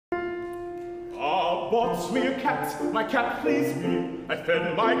bought me a cat, my cat pleased me. I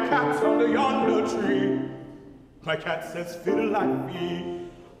fed my cat under yonder tree. My cat says fiddle-I-fee.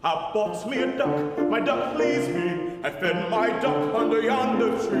 I bought me a duck, my duck pleased me. I fed my duck under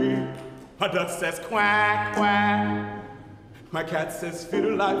yonder tree. My duck says quack, quack. My cat says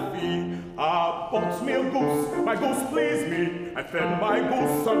fiddle-I-fee. I bought me a goose, my goose pleased me. I fed my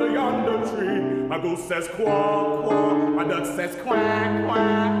goose under yonder tree. My goose says quack, quack. My duck says quack,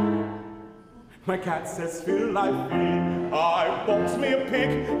 quack. My cat says fiddle-I-fee. I bought me a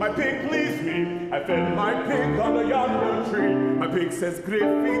pig, my pig pleased me. I fed my pig under yonder tree. My pig says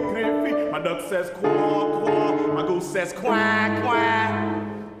griffy, griffy. My duck says quack, quack. My goose says quack, quack.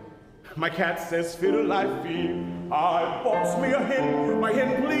 My cat says fiddle-I-fee. I bought me a hen, my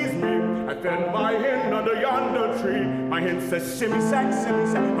hen pleased me. I fed my hen under yonder tree. My hen says shimmy-sack,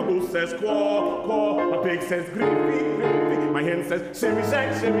 shimmy-sack. My goose says quack, quack. My pig says griffy, griffy. My hen says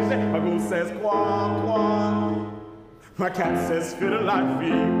shimmy-sack, shimmy-sack. My goose says quack, quack. My cat says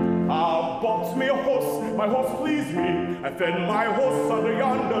fiddle-I-fee. I bought me a horse, my horse pleased me. I fed my horse under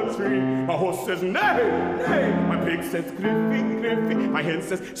yonder tree. My horse says neigh, neigh. My pig says griffy, griffy. My hen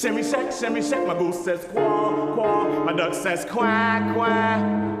says shimmy-shack, shimmy-shack. My goose says quack, quack. My duck says quack, quack.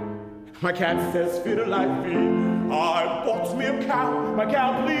 My cat says fiddle-I-fee. I bought me a cow, my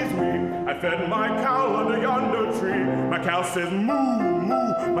cow pleased me. I fed my cow under yonder tree. My cow says moo,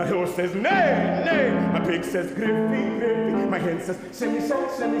 moo. My horse says neigh, neigh. My pig says griffy, griffy. My hen says shimmy-shack,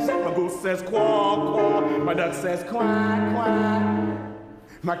 shimmy-shack. My goose says quack, quack. My duck says quack, quack.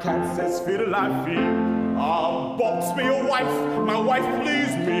 My cat says fiddle-I-fee. I bought me a wife, my wife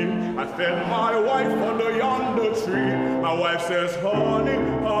pleased me. I fed my wife under yonder tree. My wife says honey,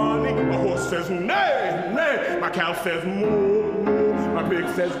 honey. My horse says neigh, neigh. My cow says moo, moo. My pig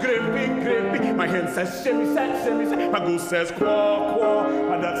says griffy, griffy. My hen says shimmy-shack, shimmy-shack. My goose says quack, quack.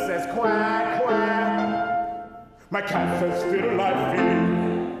 My duck says quack, quack. My cat says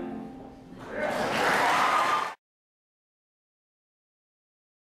fiddle-I-fee.